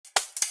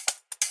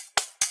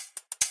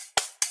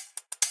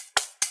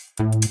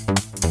Told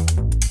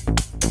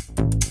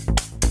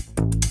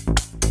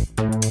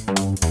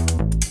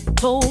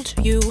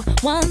you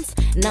once,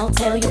 now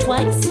tell you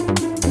twice.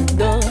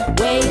 The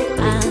way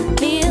I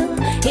feel,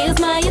 here's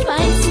my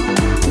advice.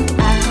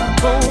 I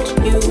told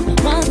you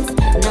once,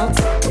 now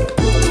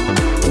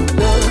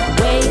the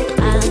way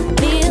I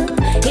feel,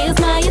 here's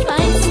my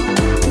advice.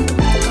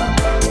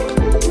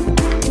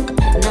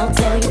 Now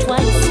tell you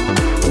twice.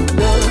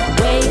 The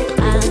way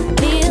I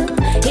feel,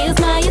 here's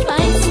my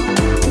advice.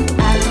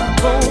 I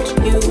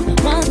told you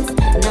once,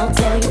 now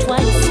tell you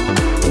twice.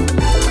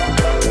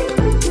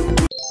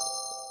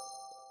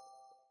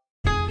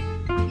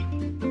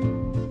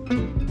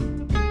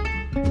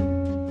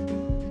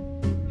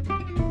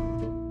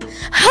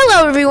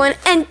 Hello everyone,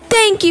 and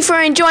thank you for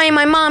enjoying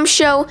my mom's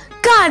show,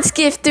 God's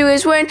Gift Through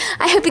His Word.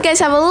 I hope you guys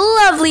have a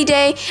lovely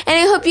day, and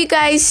I hope you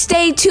guys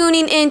stay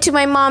tuning into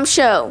my mom's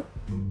show.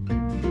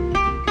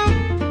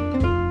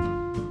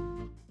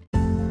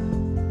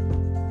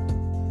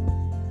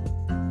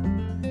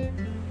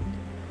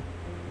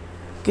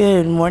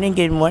 Good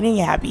morning.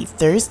 Happy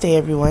Thursday,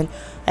 everyone.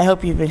 I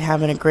hope you've been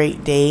having a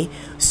great day.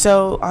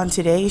 So on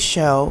today's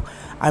show,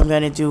 I'm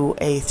going to do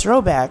a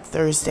throwback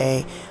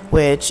Thursday,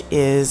 which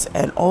is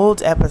an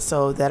old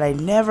episode that I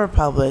never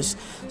published.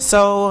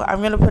 So I'm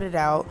going to put it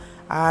out.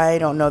 I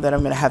don't know that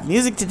I'm going to have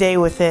music today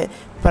with it,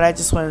 but I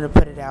just wanted to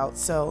put it out.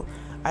 So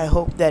I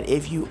hope that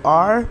if you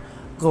are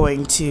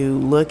going to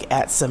look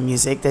at some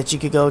music, that you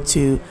could go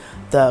to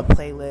the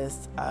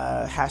playlist,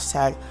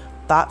 hashtag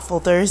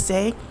Thoughtful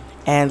Thursday,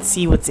 and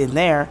see what's in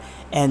there,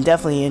 and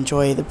definitely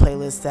enjoy the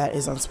playlist that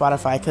is on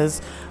Spotify,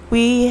 because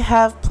we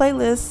have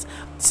playlists.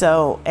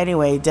 So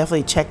anyway,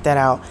 definitely check that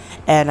out,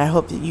 and I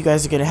hope that you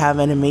guys are going to have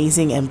an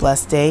amazing and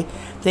blessed day.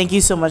 Thank you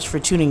so much for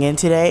tuning in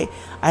today.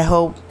 I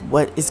hope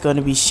what is going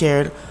to be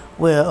shared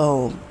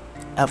will,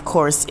 of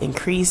course,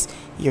 increase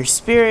your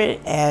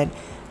spirit and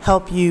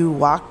help you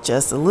walk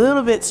just a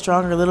little bit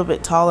stronger, a little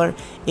bit taller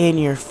in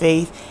your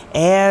faith.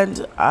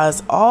 And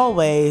as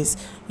always,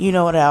 you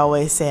know what I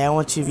always say, I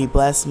want you to be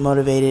blessed,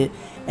 motivated,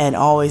 and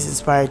always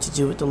inspired to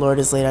do what the Lord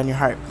has laid on your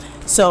heart.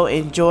 So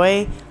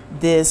enjoy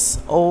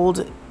this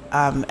old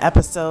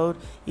episode.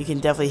 You can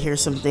definitely hear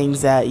some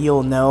things that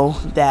you'll know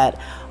that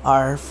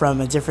are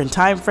from a different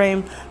time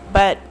frame,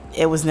 but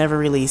it was never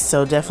released.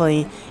 So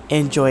definitely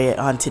enjoy it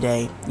on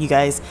today. You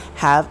guys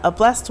have a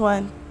blessed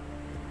one.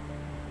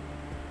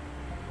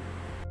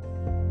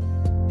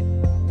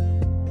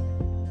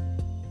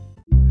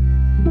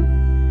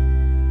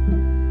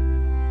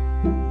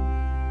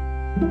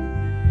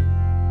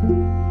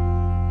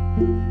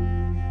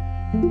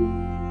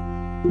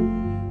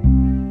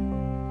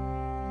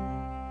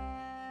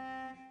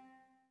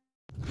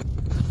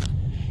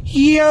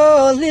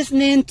 You're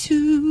listening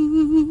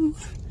to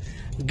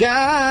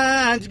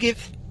God's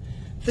Gift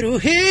Through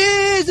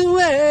His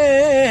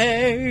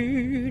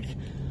Word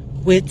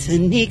with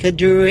Tanika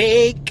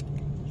Drake.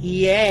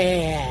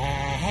 Yeah,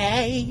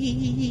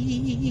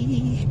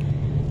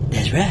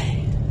 that's right.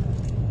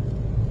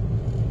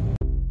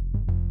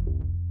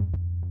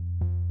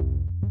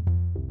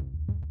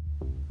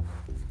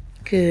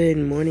 Good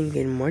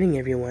morning,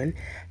 everyone.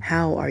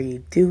 How are you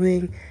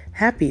doing?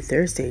 Happy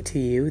Thursday to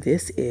you.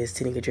 This is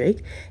Tanika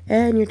Drake,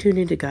 and you're tuned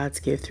into God's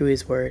Gift Through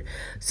His Word.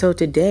 So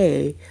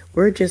today,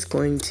 I'm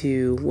going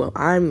to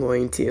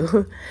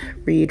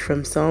read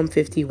from Psalm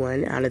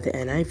 51 out of the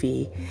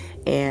NIV,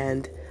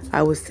 and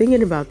I was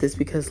thinking about this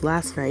because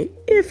last night,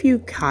 if you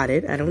caught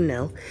it, I don't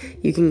know,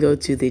 you can go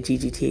to the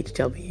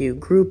GGTHW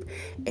group,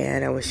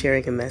 and I was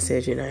sharing a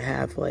message, and I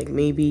have like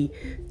maybe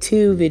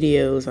 2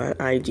 videos on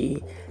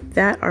IG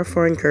that are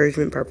for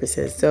encouragement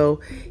purposes. So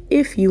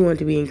if you want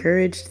to be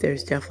encouraged,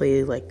 there's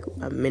definitely like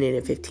a minute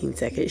and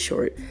 15-second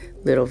short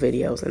little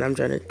videos, and I'm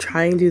trying to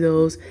try and do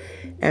those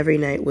every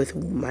night with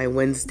my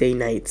Wednesday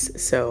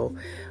nights. So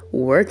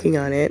working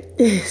on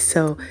it.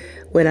 So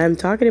when I'm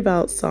talking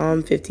about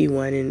Psalm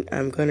 51 and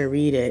I'm going to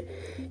read it,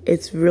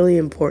 it's really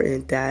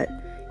important that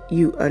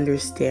you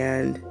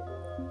understand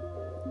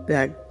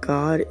that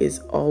God is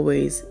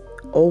always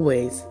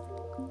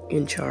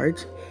in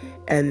charge,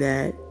 and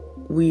that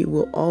we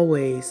will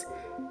always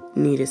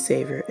need a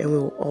Savior, and we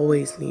will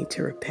always need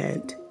to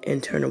repent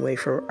and turn away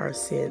from our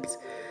sins.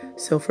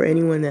 So for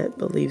anyone that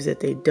believes that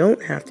they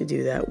don't have to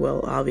do that,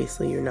 well,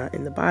 obviously you're not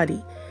in the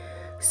body.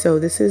 So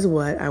this is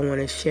what I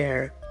want to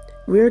share.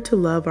 We are to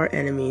love our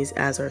enemies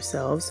as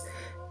ourselves.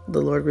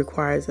 The Lord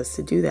requires us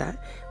to do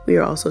that. We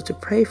are also to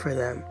pray for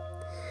them.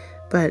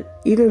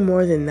 But even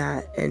more than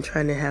that, and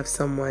trying to have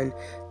someone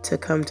to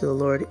come to the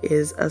Lord,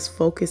 is us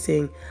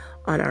focusing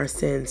on our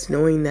sins,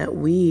 knowing that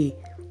we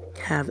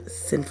have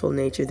sinful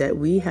nature, that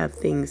we have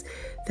things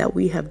that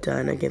we have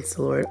done against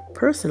the Lord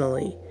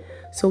personally.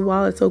 So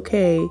while it's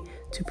okay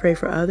to pray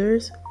for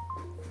others,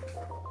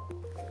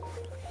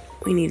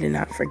 we need to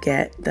not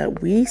forget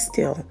that we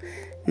still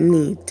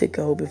need to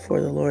go before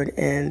the Lord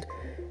and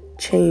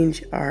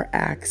change our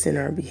acts and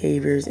our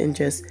behaviors, and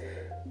just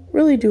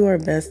really do our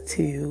best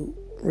to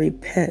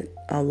repent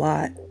a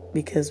lot,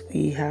 because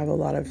we have a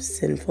lot of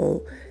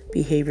sinful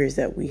behaviors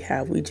that we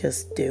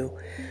just do.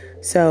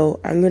 So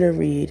I'm going to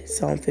read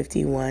Psalm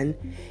 51,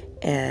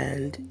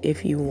 and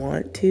if you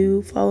want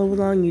to follow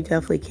along, you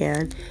definitely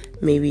can.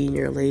 Maybe in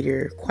your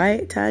later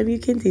quiet time, you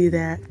can do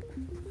that.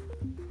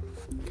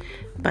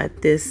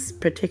 But this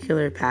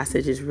particular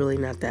passage is really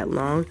not that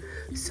long,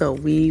 so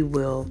we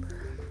will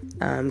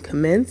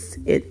commence.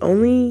 It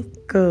only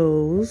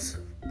goes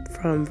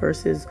from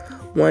verses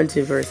 1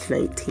 to verse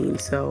 19,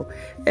 so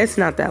it's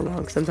not that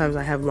long. Sometimes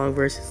I have long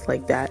verses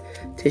like that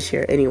to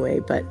share anyway,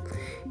 but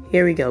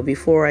here we go.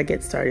 Before I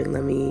get started,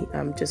 let me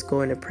just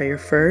go into prayer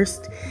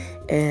first,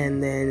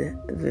 and then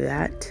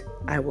that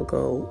I will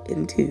go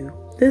into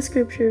the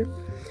scripture.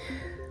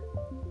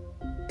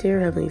 Dear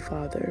Heavenly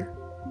Father,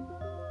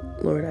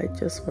 Lord, I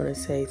just want to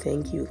say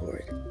thank you,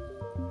 Lord.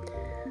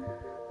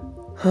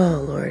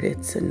 Oh, Lord,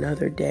 it's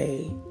another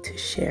day to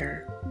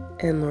share.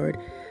 And Lord,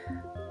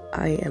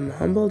 I am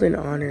humbled and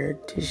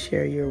honored to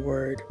share your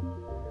word.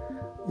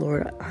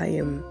 Lord, I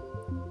am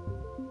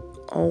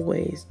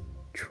always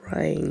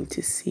trying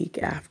to seek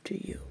after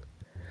you.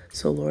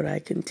 So, Lord, I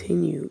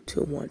continue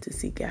to want to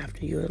seek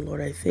after you. And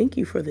Lord, I thank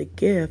you for the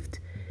gift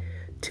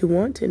to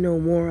want to know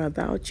more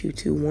about you,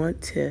 to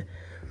want to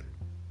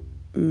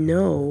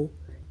know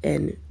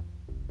and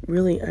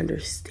really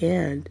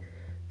understand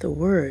the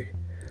word.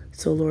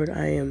 So, Lord,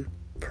 I am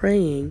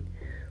praying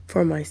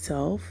for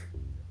myself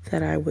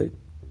that I would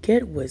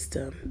get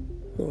wisdom,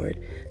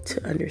 Lord,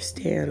 to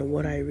understand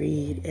what I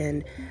read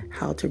and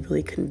how to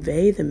really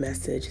convey the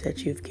message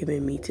that you've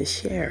given me to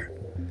share.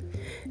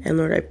 And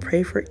Lord, I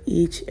pray for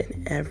each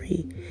and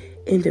every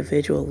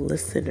individual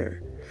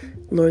listener,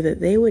 Lord,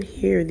 that they would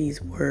hear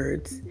these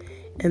words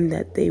and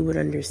that they would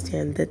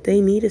understand that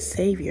they need a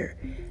Savior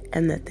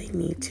and that they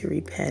need to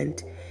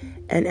repent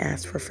and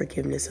ask for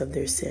forgiveness of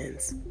their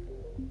sins.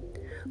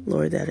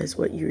 Lord, that is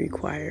what you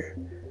require.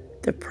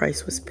 The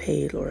price was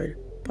paid, Lord,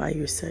 by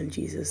your Son,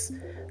 Jesus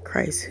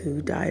Christ,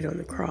 who died on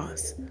the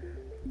cross.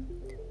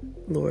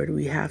 Lord,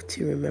 we have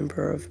to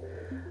remember of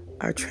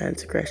our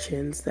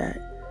transgressions,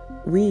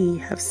 that we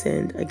have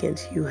sinned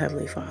against you,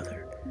 Heavenly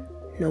Father,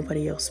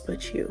 nobody else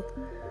but you.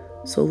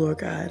 So, Lord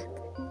God,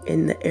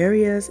 in the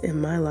areas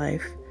in my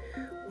life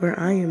where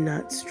I am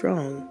not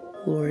strong,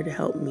 Lord,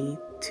 help me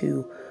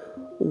to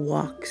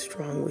walk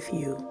strong with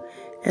you.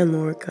 And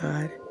Lord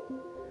God,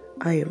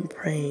 I am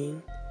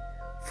praying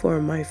for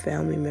my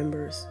family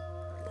members.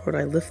 Lord,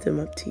 I lift them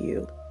up to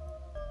you,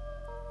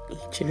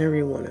 each and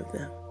every one of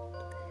them.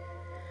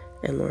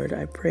 And Lord,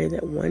 I pray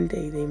that one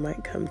day they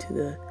might come to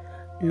the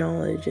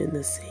knowledge and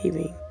the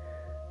saving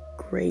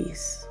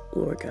grace,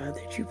 Lord God,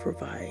 that you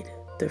provide,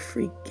 the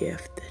free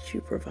gift that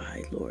you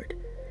provide, Lord.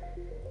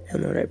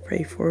 And Lord, I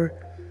pray for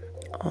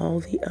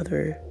all the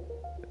other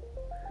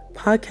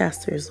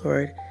podcasters,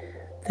 Lord,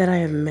 that I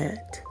have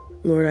met.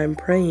 Lord, I'm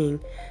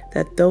praying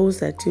that those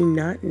that do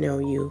not know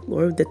you,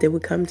 Lord, that they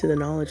would come to the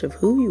knowledge of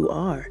who you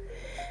are.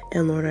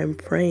 And Lord, I'm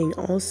praying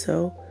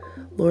also,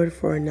 Lord,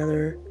 for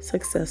another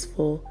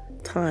successful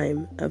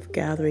time of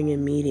gathering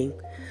and meeting.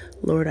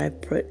 Lord, I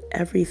put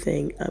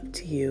everything up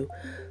to you.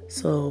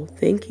 So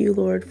thank you,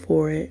 Lord,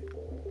 for it.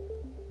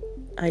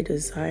 I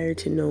desire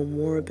to know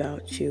more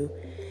about you.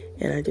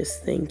 And I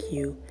just thank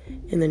you.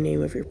 In the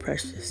name of your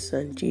precious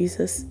Son,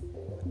 Jesus,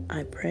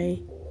 I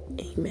pray.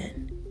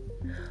 Amen.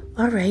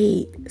 All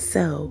right.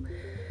 So,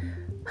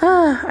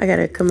 I got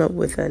to come up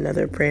with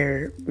another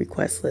prayer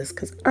request list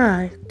because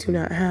I do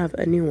not have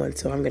a new one.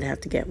 So I'm going to have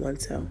to get one.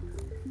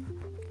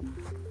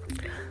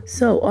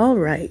 So, all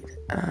right.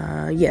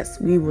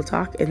 Yes, we will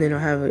talk, and then I'll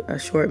have a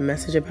short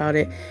message about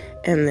it.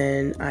 And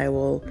then I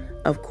will,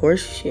 of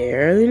course,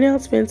 share the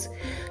announcements.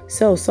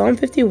 So Psalm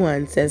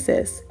 51 says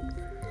this: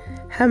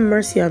 Have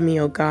mercy on me,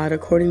 O God,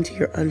 according to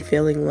your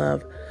unfailing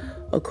love,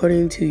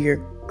 according to your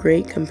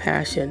great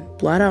compassion.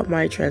 Blot out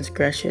my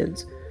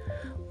transgressions.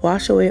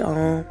 Wash away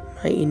all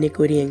my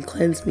iniquity and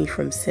cleanse me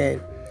from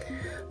sin.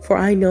 For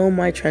I know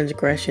my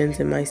transgressions,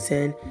 and my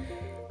sin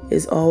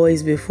is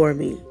always before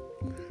me.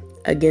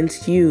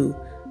 Against you,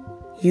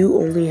 you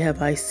only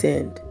have I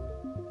sinned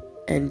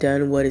and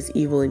done what is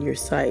evil in your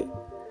sight,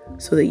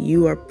 so that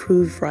you are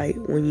proved right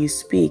when you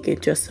speak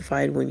and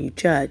justified when you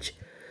judge.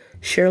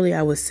 Surely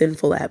I was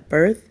sinful at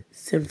birth,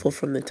 sinful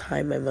from the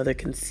time my mother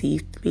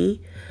conceived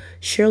me.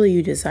 Surely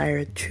you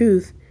desire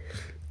truth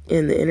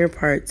in the inner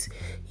parts.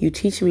 You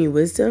teach me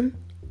wisdom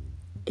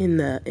in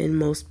the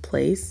inmost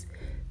place.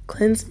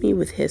 Cleanse me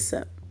with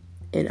hyssop,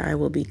 and I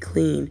will be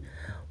clean.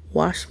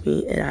 Wash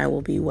me, and I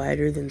will be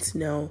whiter than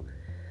snow.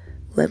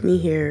 Let me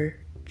hear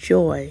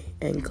joy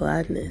and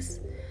gladness.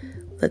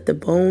 Let the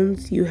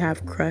bones you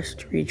have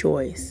crushed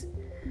rejoice.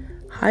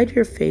 Hide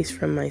your face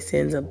from my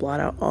sins and blot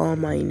out all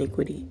my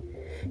iniquity.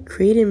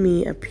 Create in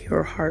me a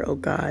pure heart, O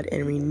God,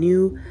 and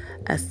renew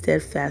a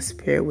steadfast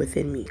spirit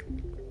within me.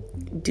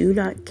 Do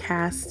not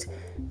cast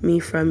me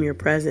from your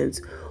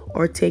presence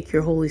or take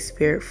your Holy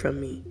Spirit from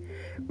me.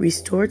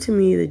 Restore to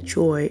me the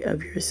joy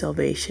of your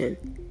salvation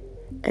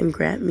and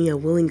grant me a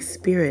willing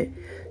spirit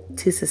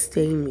to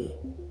sustain me.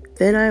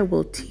 Then I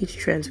will teach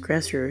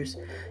transgressors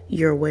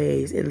your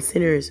ways, and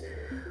sinners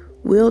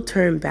will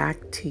turn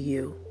back to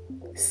you.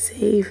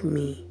 Save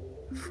me,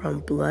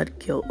 from blood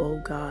guilt, O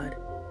God,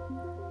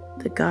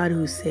 the God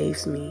who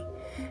saves me,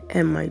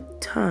 and my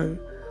tongue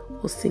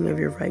will sing of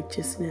your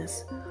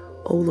righteousness.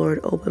 O Lord,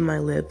 open my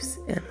lips,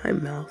 and my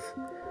mouth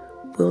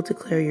will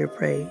declare your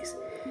praise.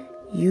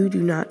 You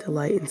do not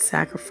delight in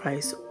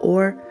sacrifice,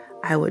 or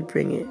I would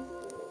bring it.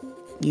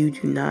 You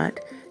do not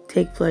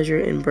take pleasure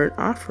in burnt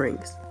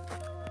offerings.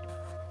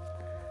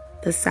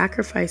 The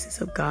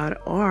sacrifices of God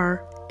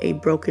are a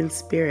broken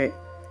spirit,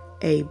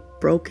 a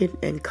broken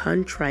and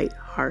contrite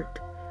heart.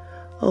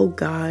 O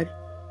God,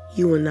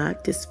 you will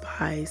not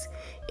despise.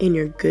 In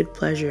your good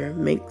pleasure,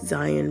 make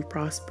Zion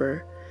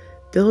prosper.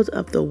 Build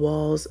up the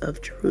walls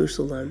of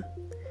Jerusalem.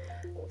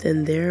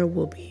 Then there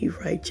will be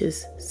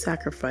righteous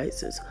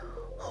sacrifices,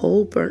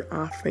 whole burnt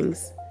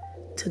offerings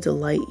to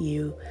delight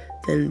you.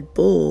 Then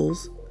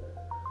bulls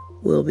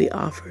will be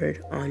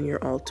offered on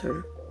your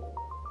altar.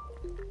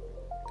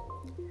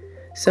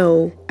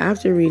 So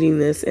after reading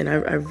this, and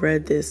I've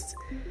read this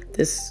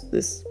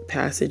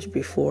passage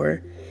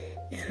before,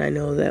 and I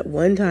know that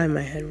one time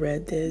I had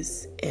read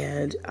this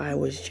and I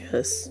was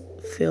just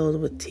filled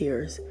with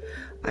tears.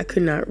 I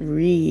could not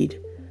read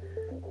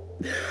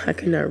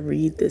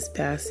this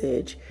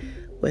passage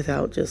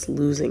without just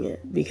losing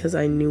it, because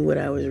I knew what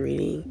I was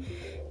reading.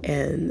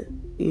 And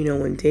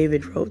when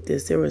David wrote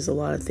this, there was a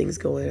lot of things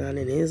going on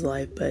in his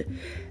life, but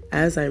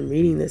as I'm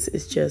reading this,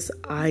 it's just,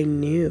 I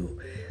knew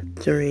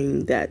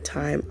during that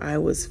time I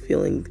was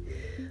feeling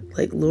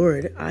like,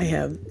 Lord, I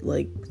have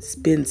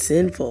been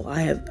sinful.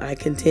 I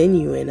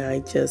continue, and I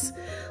just,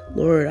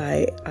 Lord,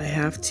 I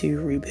have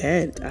to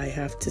repent. I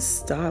have to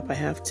stop. I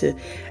have to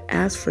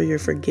ask for your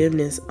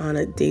forgiveness on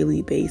a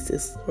daily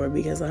basis, Lord,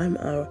 because I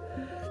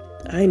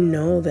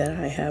know that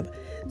I have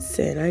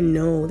sinned. I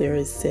know there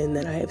is sin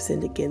that I have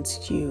sinned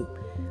against you.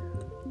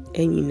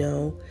 And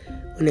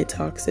when it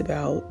talks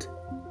about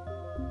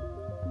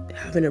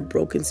having a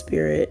broken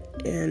spirit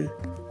and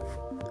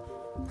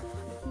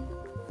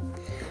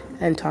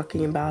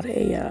talking about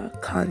a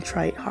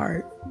contrite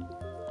heart,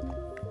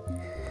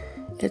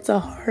 it's a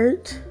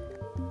heart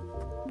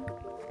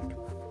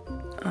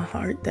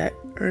that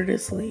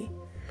earnestly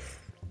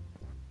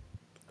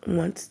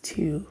wants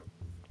to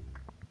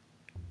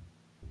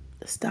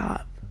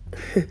stop,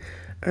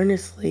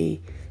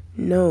 earnestly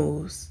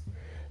knows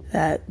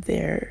that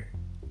there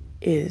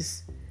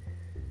is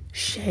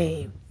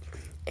shame,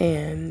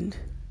 and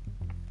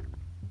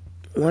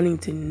wanting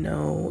to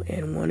know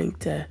and wanting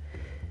to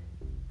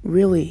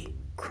really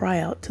cry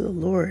out to the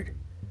Lord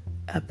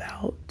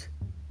about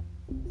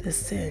the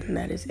sin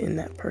that is in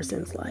that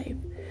person's life.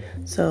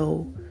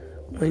 So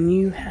when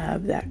you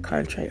have that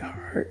contrite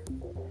heart,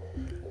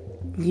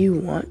 you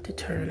want to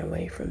turn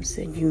away from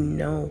sin. You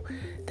know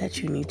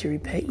that you need to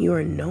repent. You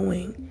are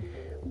knowing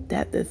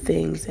that the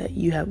things that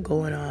you have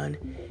going on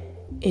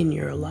in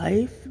your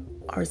life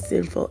are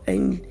sinful.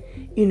 And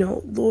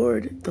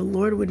the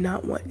Lord would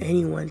not want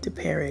anyone to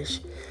perish.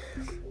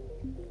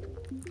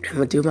 I'm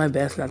going to do my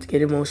best not to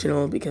get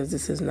emotional because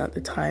this is not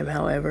the time.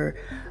 However,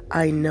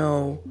 I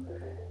know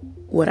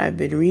what I've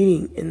been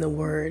reading in the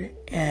Word,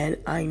 and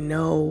I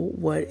know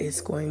what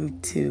is going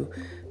to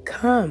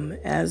come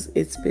as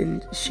it's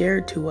been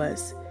shared to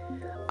us.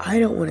 I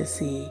don't want to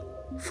see,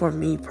 for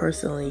me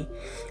personally,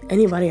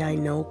 anybody I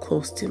know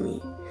close to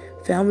me,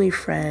 family,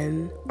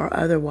 friend, or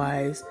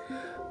otherwise,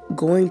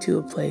 going to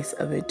a place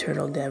of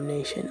eternal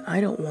damnation.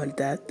 I don't want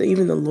that.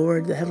 Even the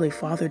Lord, the Heavenly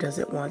Father,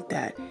 doesn't want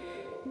that.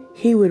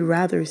 He would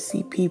rather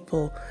see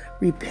people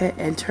repent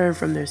and turn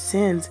from their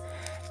sins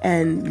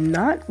and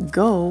not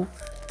go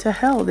to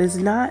hell. It's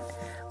not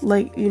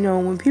like,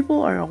 when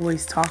people are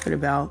always talking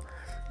about,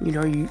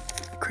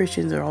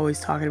 Christians are always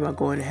talking about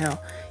going to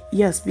hell.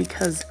 Yes,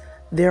 because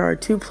there are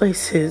two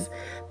places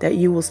that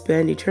you will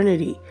spend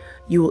eternity.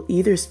 You will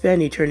either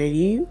spend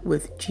eternity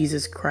with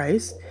Jesus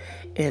Christ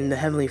and the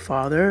Heavenly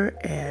Father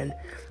and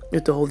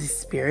with the Holy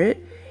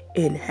Spirit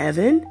in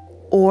heaven,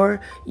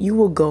 or you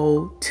will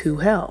go to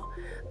hell.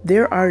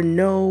 There are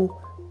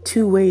no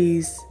two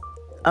ways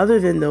other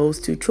than those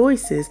two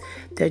choices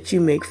that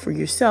you make for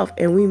yourself.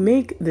 And we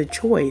make the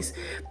choice.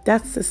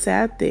 That's the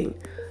sad thing.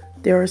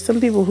 There are some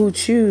people who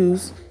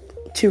choose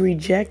to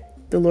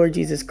reject the Lord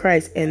Jesus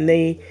Christ, and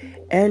they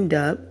end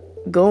up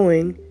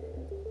going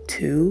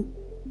to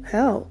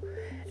hell.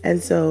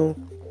 And so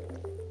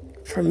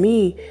for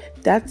me,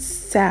 that's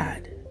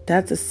sad.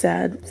 That's a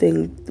sad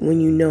thing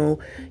when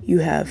you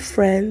have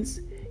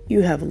friends,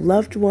 you have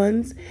loved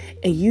ones,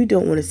 and you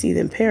don't want to see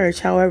them perish.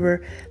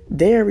 However,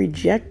 they're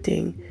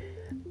rejecting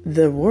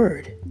the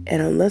word.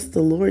 And unless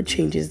the Lord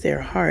changes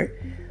their heart,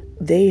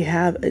 they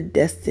have a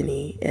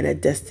destiny and a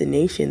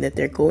destination that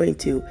they're going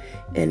to,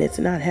 and it's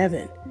not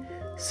heaven.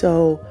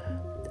 So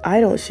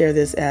I don't share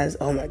this as,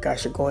 oh my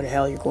gosh, you're going to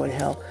hell, you're going to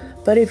hell.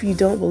 But if you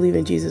don't believe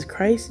in Jesus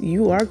Christ,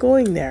 you are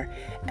going there.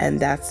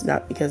 And that's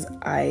not because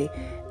I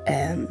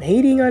am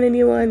hating on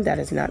anyone. That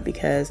is not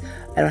because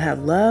I don't have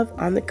love.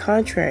 On the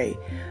contrary,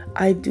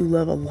 I do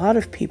love a lot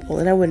of people,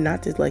 and I would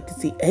not just like to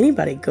see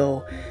anybody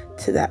go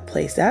to that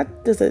place.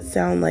 That doesn't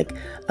sound like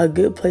a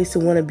good place to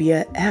want to be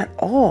at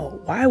all.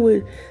 Why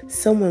would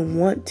someone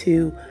want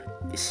to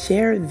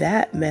share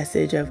that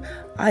message of,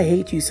 I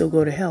hate you, so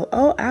go to hell.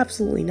 Oh,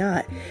 absolutely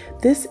not.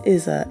 This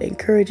is an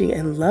encouraging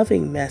and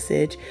loving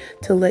message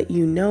to let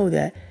you know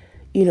that,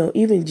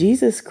 even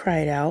Jesus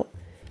cried out,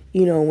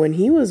 when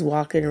he was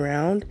walking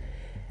around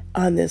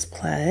on this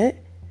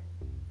planet.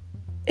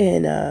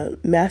 In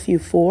Matthew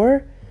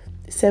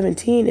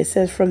 4:17, it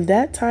says, from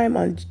that time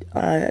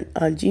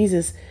on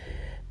Jesus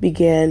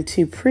began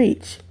to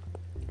preach,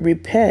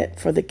 repent,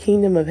 for the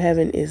kingdom of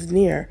heaven is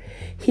near.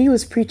 He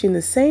was preaching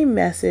the same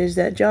message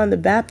that John the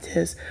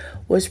Baptist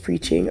was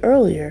preaching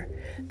earlier,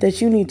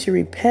 that you need to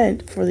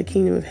repent, for the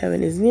kingdom of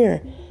heaven is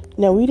near.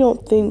 Now, we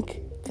don't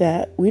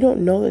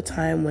know the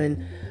time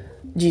when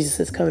Jesus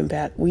is coming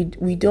back.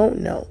 We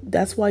don't know.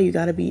 That's why you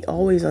got to be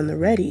always on the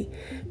ready,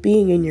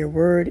 being in your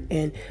word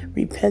and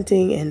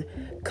repenting and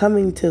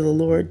coming to the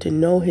Lord to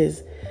know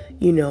his,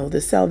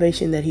 the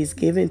salvation that he's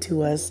given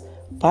to us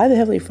by the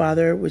Heavenly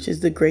Father, which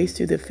is the grace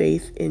through the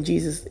faith in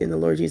the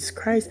Lord Jesus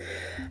Christ.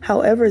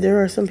 However,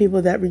 there are some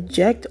people that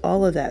reject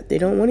all of that. They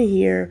don't want to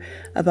hear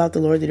about the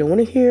Lord. They don't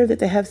want to hear that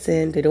they have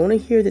sinned. They don't want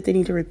to hear that they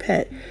need to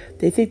repent.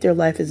 They think their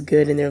life is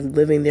good and they're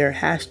living their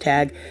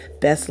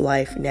 #best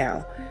life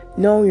now.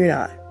 No, you're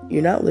not.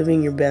 You're not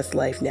living your best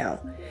life now.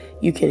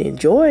 You can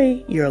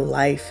enjoy your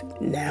life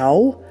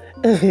now.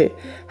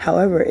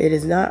 However, it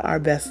is not our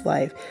best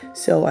life.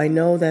 So I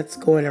know that's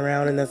going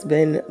around, and that's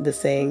been the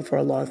saying for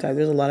a long time.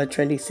 There's a lot of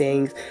trendy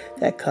sayings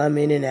that come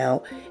in and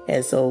out.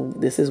 And so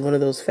this is one of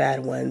those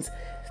fad ones.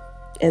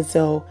 And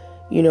so,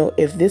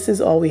 if this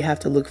is all we have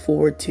to look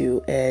forward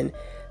to, and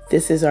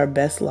this is our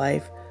best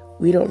life,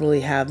 we don't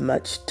really have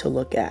much to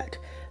look at.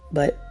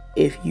 But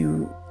if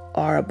you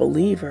are a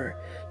believer,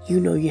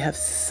 you have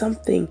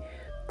something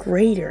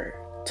greater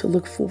to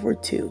look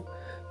forward to.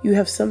 You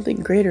have something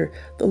greater.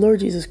 The Lord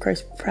Jesus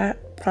Christ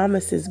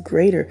promises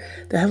greater.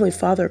 The Heavenly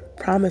Father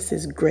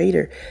promises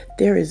greater.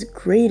 There is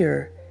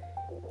greater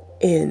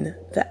in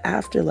the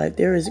afterlife.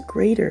 There is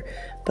greater.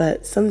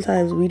 But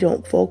sometimes we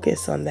don't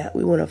focus on that.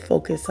 We want to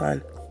focus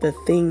on the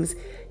things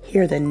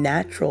here, the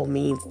natural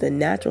means, the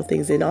natural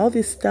things. And all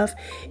this stuff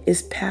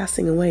is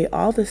passing away.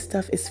 All this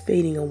stuff is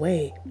fading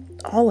away.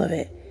 All of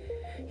it.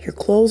 Your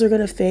clothes are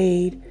going to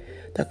fade.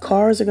 The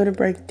cars are going to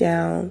break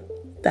down.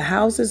 The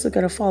houses are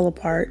going to fall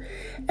apart.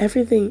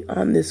 Everything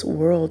on this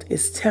world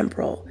is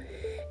temporal.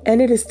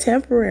 And it is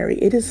temporary.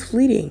 It is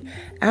fleeting.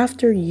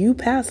 After you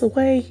pass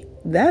away,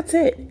 that's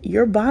it.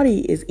 Your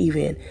body is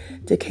even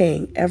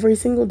decaying. Every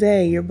single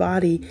day, your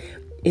body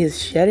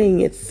is shedding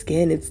its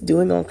skin. It's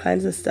doing all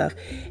kinds of stuff.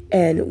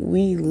 And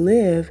we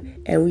live,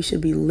 and we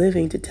should be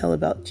living to tell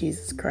about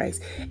Jesus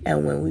Christ.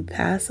 And when we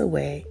pass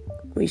away,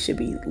 we should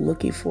be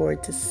looking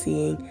forward to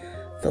seeing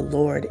the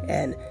Lord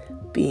and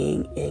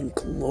being in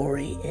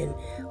glory and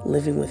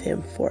living with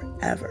him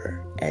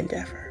forever and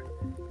ever.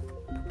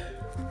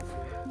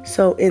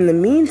 So in the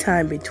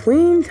meantime,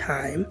 between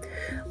time,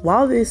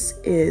 while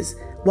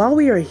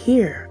we are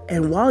here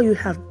and while you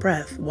have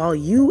breath, while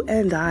you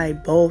and I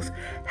both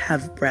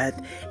have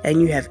breath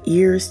and you have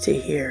ears to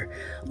hear,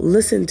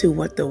 listen to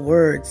what the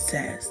word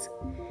says.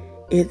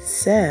 It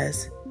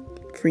says,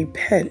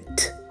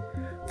 repent,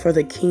 for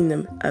the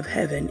kingdom of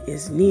heaven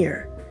is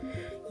near.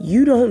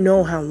 You don't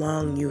know how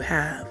long you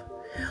have.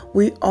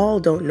 We all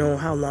don't know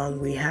how long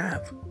we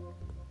have.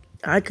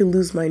 I could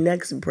lose my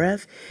next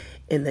breath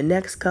in the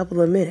next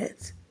couple of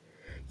minutes.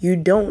 You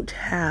don't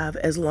have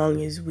as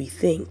long as we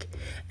think.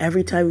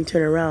 Every time you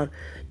turn around,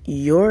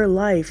 your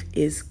life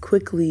is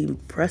quickly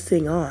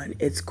pressing on.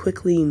 It's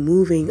quickly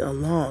moving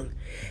along.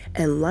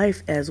 And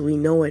life as we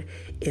know it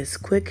is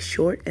quick,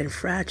 short, and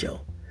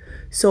fragile.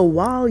 So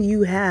while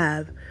you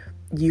have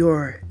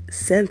your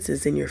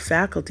senses and your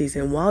faculties,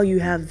 and while you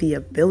have the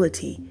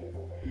ability,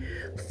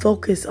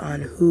 focus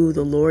on who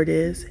the Lord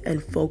is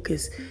and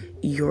focus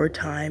your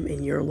time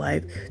in your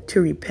life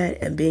to repent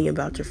and being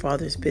about your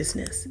Father's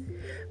business.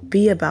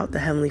 Be about the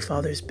Heavenly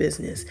Father's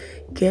business.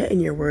 Get in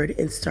your word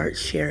and start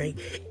sharing.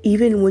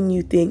 Even when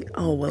you think,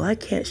 oh, well, I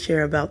can't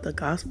share about the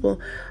gospel.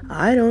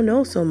 I don't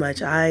know so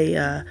much.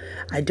 I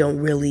don't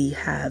really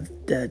have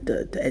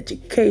the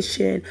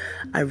education.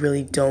 I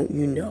really don't,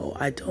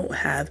 I don't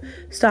have.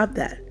 Stop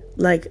that.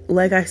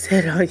 Like I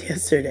said on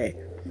yesterday,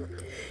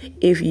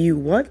 if you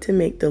want to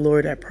make the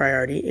Lord a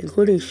priority,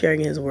 including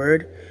sharing his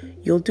word,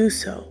 you'll do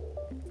so.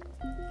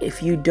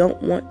 If you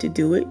don't want to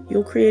do it,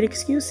 you'll create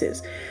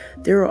excuses.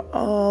 There are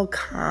all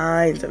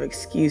kinds of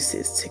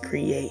excuses to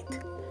create.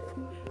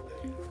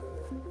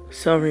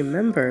 So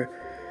remember,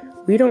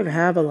 we don't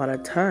have a lot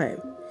of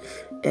time.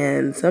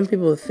 And some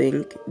people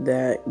think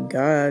that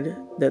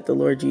the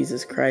Lord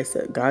Jesus Christ,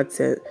 that God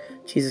sent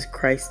Jesus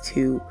Christ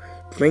to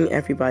bring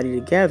everybody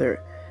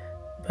together.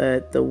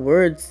 But the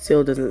word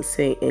still doesn't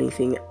say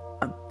anything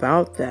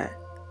about that,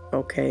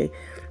 okay?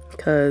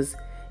 Because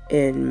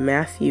in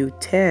Matthew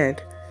 10,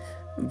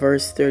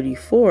 verse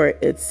 34,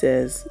 it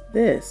says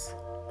this: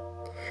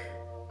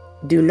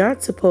 do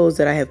not suppose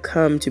that I have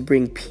come to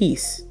bring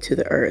peace to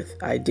the earth.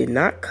 I did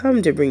not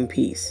come to bring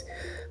peace,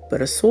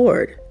 but a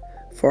sword.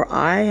 For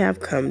I have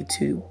come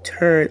to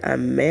turn a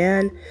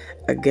man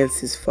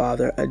against his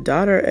father, a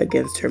daughter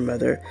against her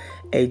mother,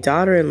 a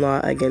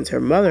daughter-in-law against her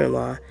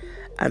mother-in-law.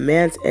 A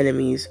man's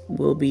enemies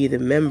will be the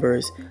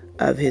members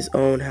of his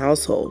own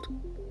household.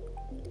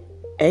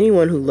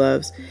 Anyone who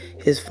loves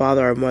his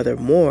father or mother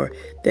more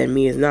than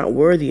me is not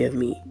worthy of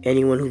me.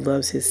 Anyone who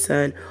loves his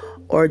son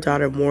or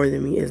daughter more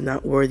than me is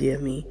not worthy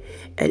of me.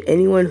 And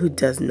anyone who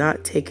does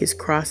not take his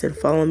cross and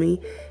follow me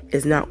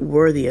is not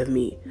worthy of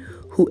me.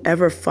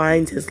 Whoever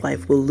finds his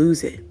life will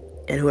lose it,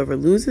 and whoever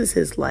loses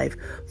his life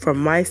for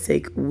my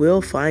sake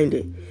will find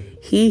it.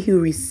 He who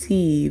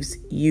receives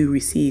you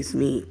receives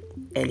me,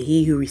 and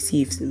he who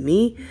receives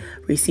me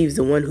receives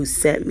the one who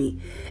sent me.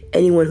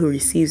 Anyone who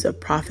receives a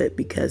prophet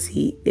because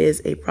he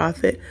is a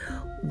prophet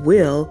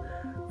will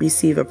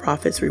receive a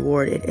prophet's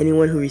reward, and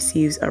anyone who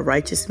receives a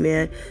righteous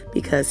man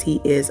because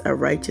he is a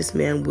righteous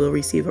man will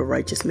receive a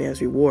righteous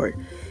man's reward.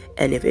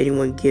 And if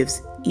anyone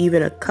gives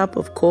even a cup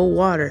of cold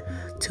water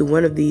to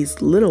one of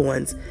these little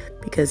ones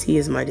because he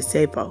is my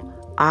disciple,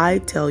 I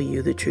tell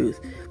you the truth,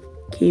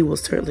 he will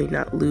certainly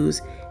not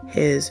lose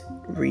his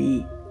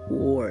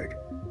reward.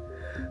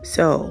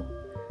 So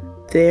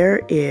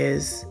there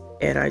is,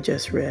 and I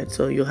just read,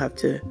 so you'll have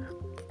to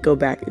go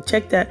back and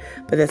check that,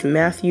 but that's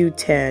Matthew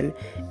 10,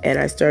 and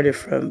I started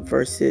from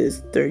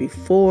verses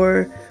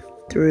 34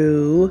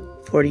 through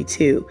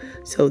 42.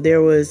 So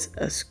there was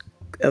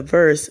a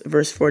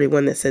verse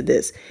 41 that said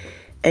this: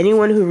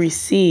 anyone who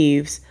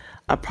receives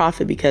a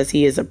prophet because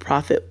he is a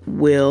prophet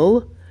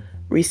will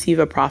receive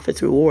a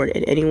prophet's reward,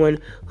 and anyone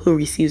who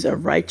receives a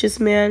righteous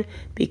man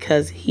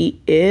because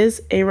he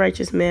is a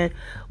righteous man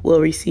will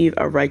receive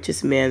a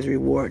righteous man's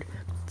reward.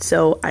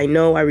 So I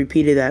know I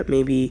repeated that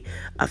maybe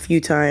a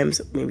few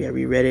times, maybe I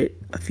reread it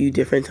a few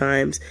different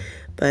times,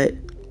 but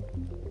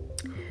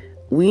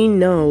we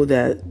know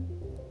that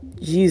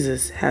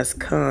Jesus has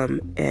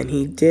come and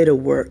he did a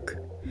work.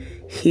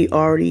 He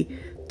already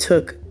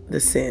took the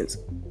sins.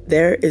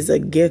 There is a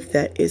gift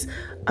that is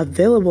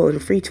available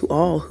and free to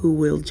all who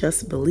will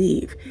just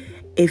believe.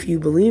 If you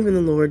believe in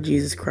the Lord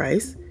Jesus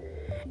Christ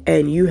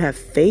and you have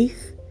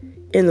faith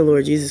in the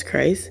Lord Jesus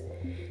Christ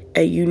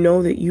and you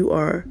know that you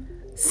are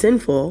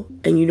sinful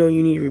and you know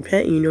you need to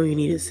repent and you know you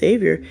need a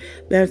Savior,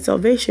 that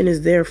salvation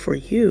is there for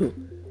you.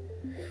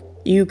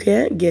 You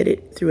can't get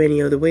it through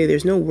any other way.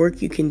 There's no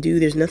work you can do.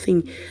 There's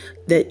nothing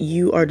that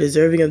you are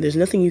deserving of. There's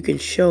nothing you can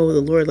show the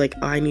Lord, like,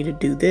 I need to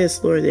do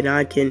this, Lord, that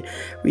I can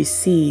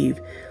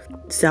receive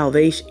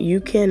salvation.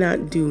 You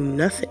cannot do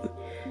nothing.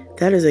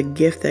 That is a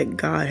gift that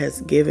God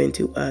has given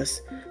to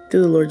us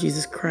through the Lord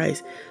Jesus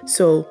Christ.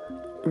 So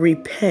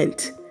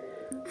repent,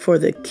 for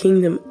the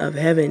kingdom of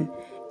heaven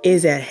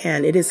is at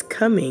hand. It is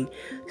coming.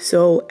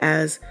 So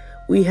as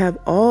we have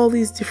all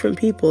these different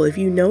people, if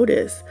you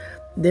notice,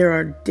 there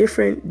are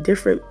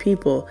different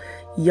people,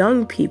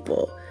 young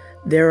people.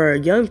 There are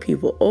young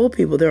people, old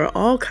people. There are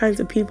all kinds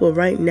of people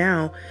right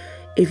now,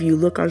 if you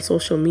look on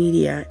social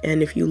media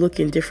and if you look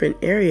in different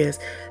areas,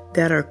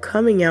 that are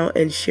coming out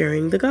and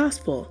sharing the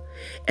gospel.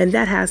 And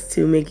that has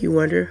to make you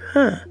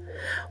wonder,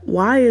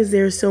 why is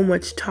there so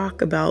much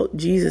talk about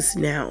Jesus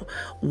now?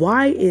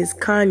 Why is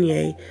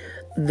Kanye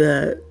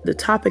the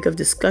topic of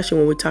discussion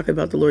when we talk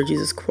about the Lord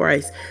Jesus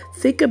Christ?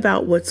 Think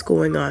about what's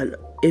going on.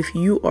 If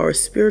you are a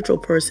spiritual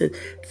person,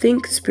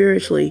 think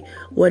spiritually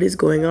what is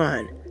going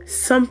on.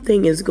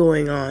 Something is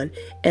going on,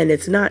 and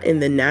it's not in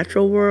the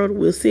natural world.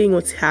 We're seeing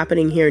what's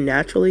happening here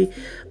naturally,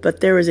 but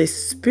there is a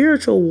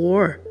spiritual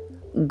war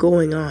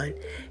going on,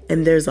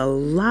 and there's a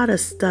lot of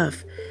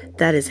stuff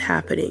that is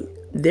happening.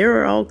 There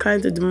are all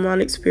kinds of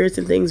demonic spirits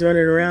and things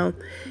running around,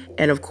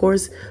 and of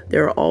course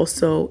there are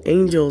also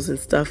angels and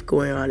stuff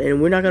going on,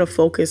 and we're not going to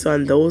focus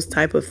on those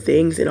type of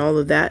things and all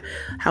of that.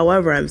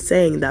 However, I'm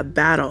saying that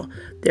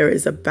there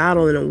is a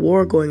battle and a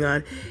war going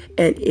on,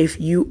 and if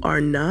you are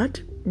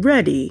not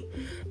ready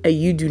and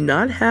you do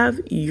not have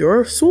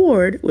your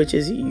sword, which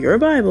is your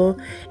Bible,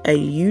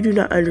 and you do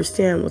not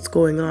understand what's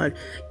going on,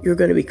 you're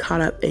going to be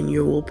caught up and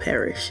you will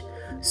perish.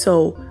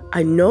 So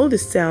I know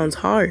this sounds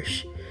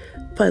harsh,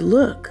 but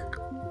look,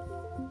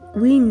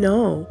 we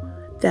know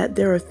that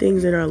there are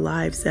things in our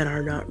lives that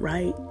are not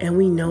right, and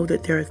we know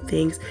that there are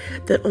things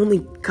that only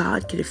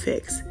God can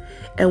fix.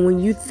 And when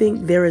you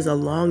think there is a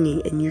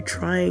longing and you're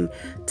trying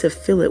to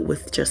fill it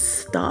with just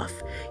stuff,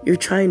 you're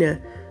trying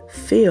to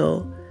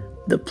fill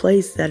the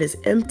place that is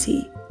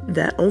empty,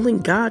 that only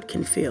God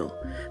can fill.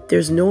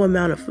 There's no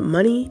amount of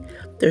money,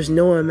 there's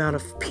no amount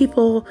of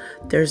people,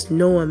 there's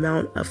no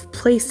amount of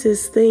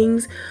places,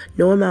 things,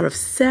 no amount of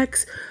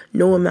sex,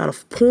 no amount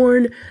of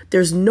porn.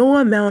 There's no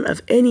amount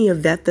of any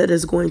of that that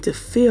is going to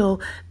fill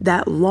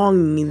that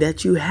longing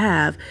that you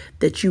have,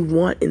 that you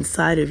want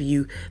inside of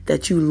you,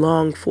 that you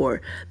long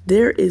for.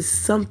 There is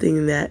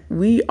something that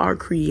we are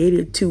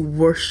created to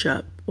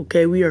worship.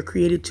 Okay, we are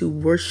created to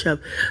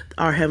worship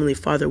our Heavenly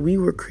Father. We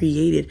were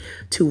created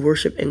to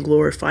worship and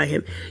glorify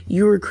Him.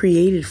 You were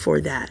created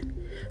for that.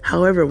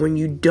 However, when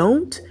you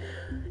don't,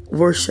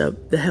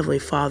 worship the Heavenly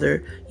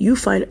Father, you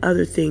find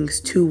other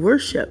things to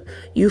worship.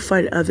 You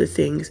find other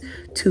things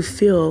to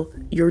fill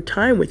your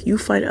time with. You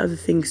find other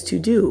things to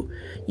do.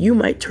 You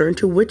might turn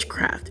to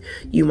witchcraft.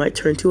 You might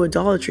turn to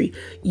idolatry.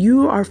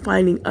 You are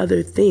finding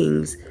other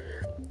things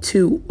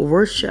to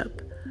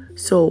worship.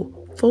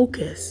 So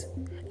focus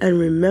and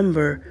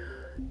remember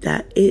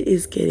that it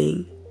is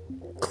getting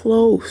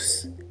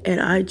close.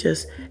 And I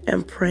just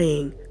am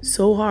praying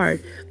so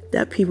hard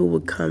that people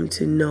would come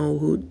to know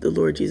who the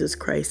Lord Jesus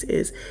Christ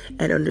is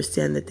and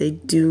understand that they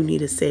do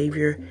need a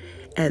Savior,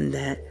 and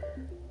that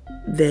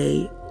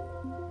they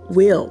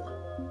will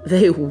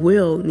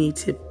need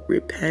to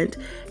repent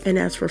and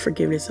ask for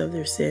forgiveness of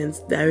their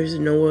sins. There's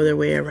no other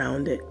way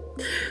around it.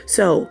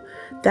 So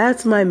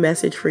that's my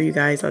message for you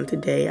guys on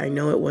today. I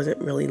know it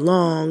wasn't really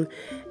long,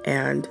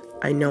 and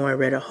I know I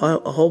read a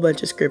whole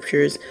bunch of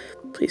scriptures.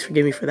 Please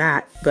forgive me for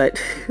that.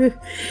 But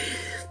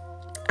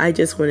I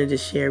just wanted to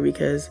share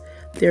because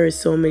there are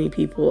so many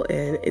people,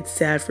 and it's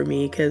sad for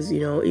me because,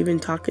 even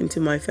talking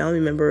to my family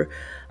member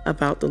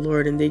about the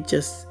Lord, and they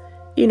just,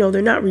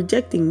 they're not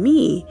rejecting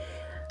me.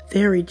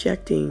 They're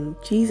rejecting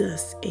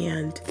Jesus,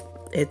 and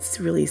it's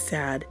really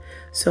sad.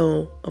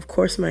 So, of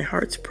course, my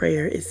heart's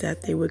prayer is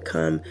that they would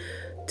come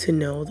to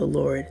know the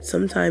Lord.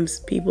 Sometimes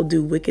people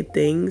do wicked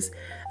things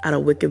out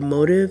of wicked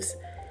motives.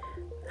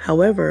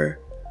 However,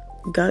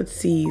 God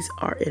sees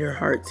our inner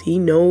hearts. He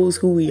knows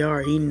who we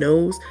are. He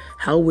knows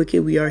how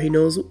wicked we are. He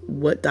knows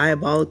what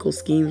diabolical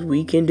schemes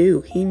we can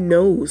do. He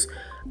knows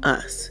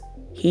us.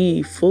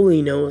 He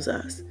fully knows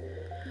us.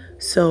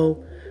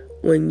 So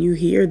when you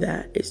hear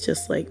that, it's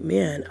just like,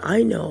 man,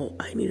 I know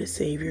I need a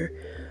Savior.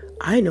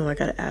 I know I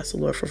got to ask the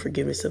Lord for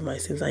forgiveness of my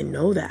sins. I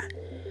know that.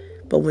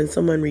 But when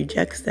someone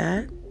rejects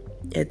that,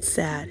 it's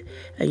sad.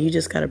 And you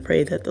just got to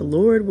pray that the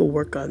Lord will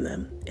work on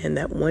them, and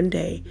that one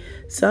day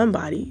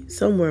somebody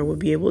somewhere will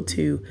be able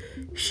to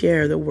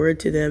share the word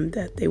to them,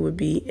 that they would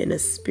be in a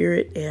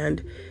spirit,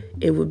 and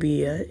it would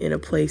be in a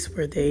place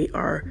where they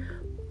are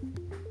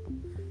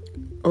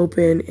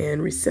open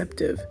and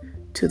receptive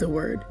to the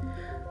word.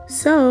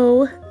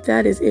 So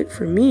that is it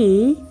for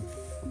me.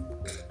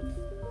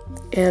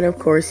 And of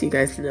course, you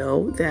guys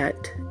know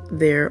that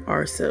there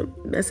are some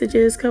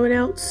messages coming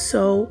out.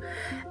 So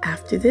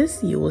after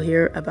this, you will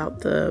hear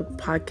about the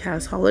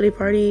podcast holiday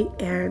party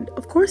and,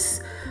 of course,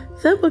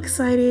 the book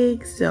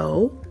signing.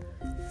 So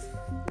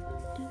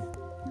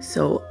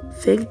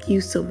thank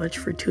you so much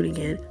for tuning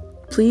in.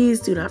 Please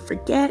do not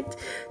forget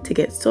to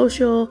get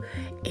social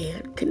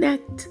and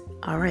connect.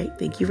 All right.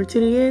 Thank you for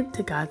tuning in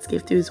to God's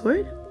Gift Through His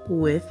Word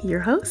with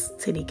your host,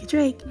 Tanika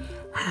Drake.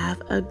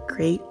 Have a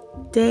great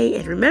day.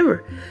 And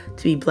remember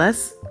to be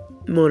blessed,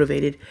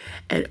 motivated,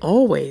 and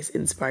always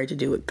inspired to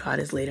do what God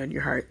has laid on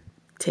your heart.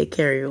 Take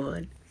care,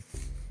 everyone.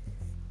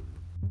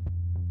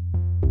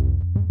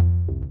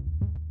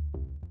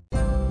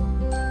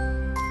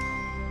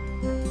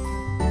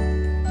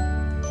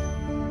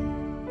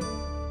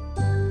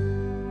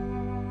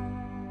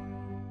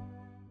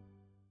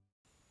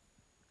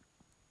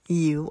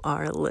 You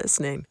are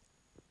listening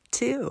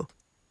to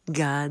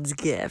God's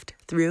Gift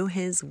Through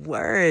His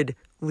Word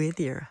with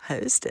your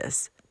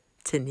hostess,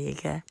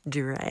 Tanika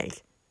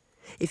Drake.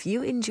 If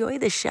you enjoy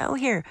the show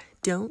here,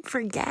 don't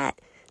forget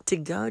to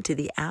go to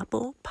the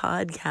Apple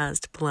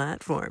Podcast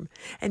platform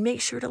and make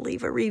sure to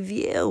leave a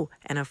review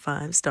and a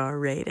 5-star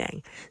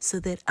rating so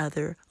that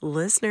other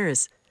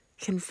listeners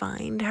can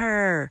find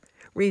her.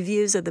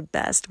 Reviews are the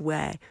best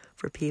way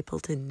for people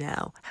to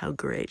know how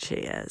great she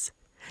is.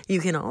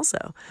 You can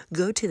also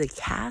go to the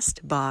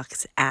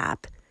Castbox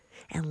app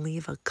and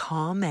leave a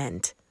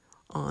comment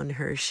on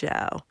her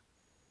show.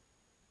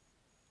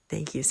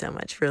 Thank you so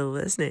much for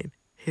listening.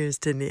 Here's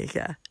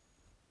Tanika.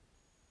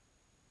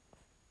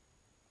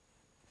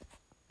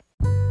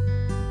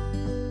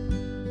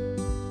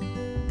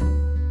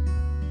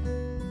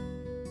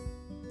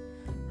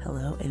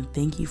 Hello, and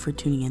thank you for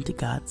tuning in to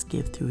God's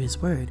Gift Through His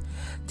Word.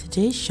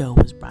 Today's show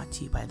was brought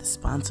to you by the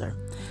sponsor,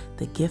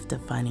 The Gift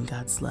of Finding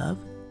God's Love,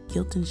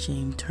 Guilt and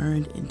Shame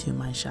Turned into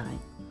My Shine.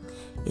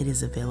 It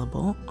is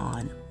available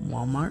on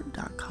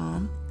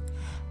Walmart.com,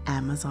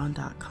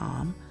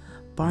 Amazon.com,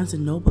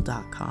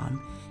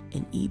 BarnesandNoble.com,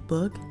 in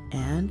ebook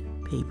and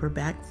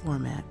paperback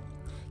format.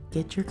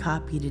 Get your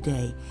copy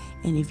today,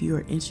 and if you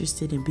are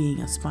interested in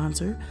being a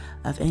sponsor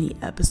of any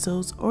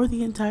episodes or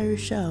the entire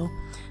show,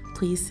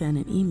 please send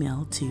an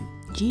email to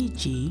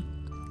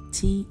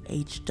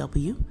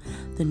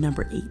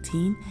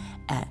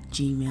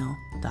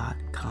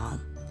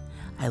ggthw18@gmail.com.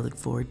 I look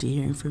forward to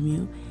hearing from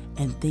you,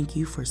 and thank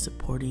you for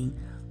supporting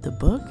the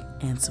book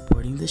and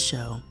supporting the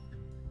show.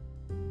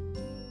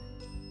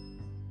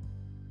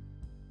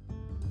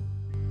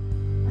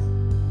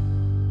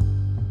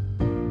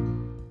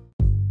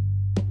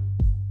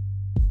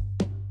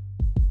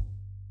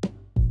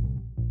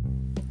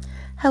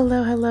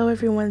 Hello,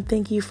 everyone.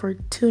 Thank you for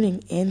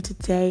tuning in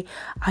today.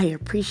 I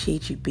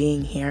appreciate you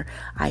being here.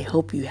 I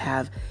hope you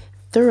have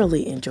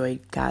thoroughly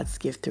enjoyed God's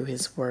Gift Through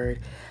His Word.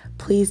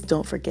 Please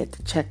don't forget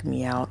to check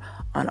me out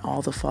on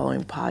all the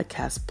following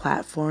podcast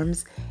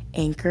platforms: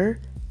 Anchor,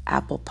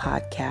 Apple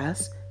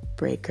Podcasts,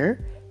 Breaker,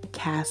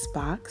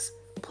 Castbox,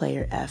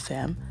 Player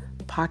FM,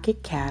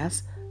 Pocket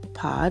Cast,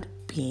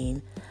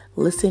 Podbean,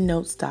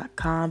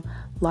 ListenNotes.com,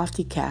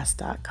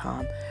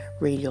 LoftyCast.com,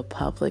 Radio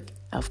Public,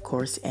 of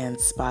course, and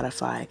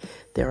Spotify.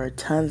 There are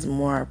tons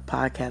more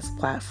podcast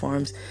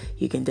platforms.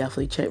 You can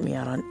definitely check me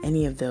out on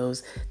any of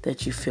those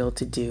that you feel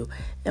to do.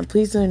 And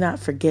please do not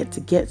forget to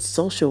get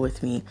social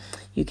with me.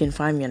 You can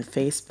find me on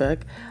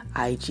Facebook,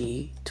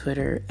 IG,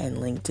 Twitter, and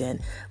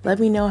LinkedIn. Let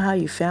me know how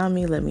you found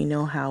me. Let me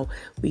know how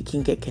we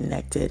can get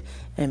connected.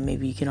 And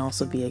maybe you can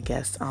also be a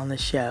guest on the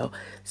show.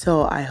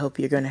 So I hope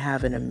you're going to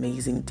have an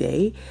amazing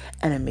day,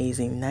 an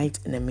amazing night,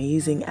 an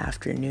amazing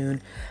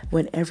afternoon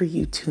whenever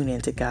you tune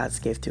into God's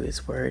gift through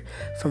His Word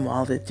from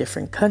all the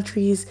different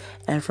countries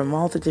and from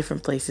all the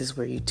different places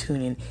where you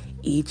tune in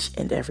each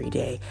and every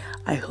day.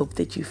 I hope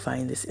that you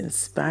find this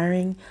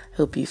inspiring. I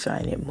hope you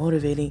find it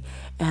motivating,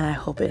 and I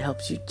hope it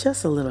helps you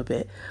just a little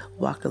bit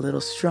walk a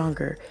little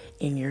stronger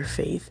in your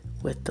faith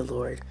with the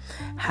Lord.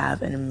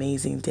 Have an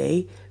amazing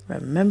day.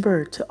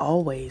 Remember to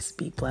always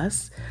be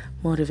blessed,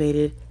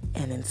 motivated,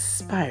 and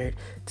inspired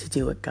to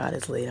do what God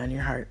has laid on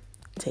your heart.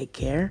 Take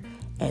care,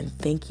 and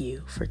thank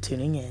you for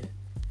tuning in.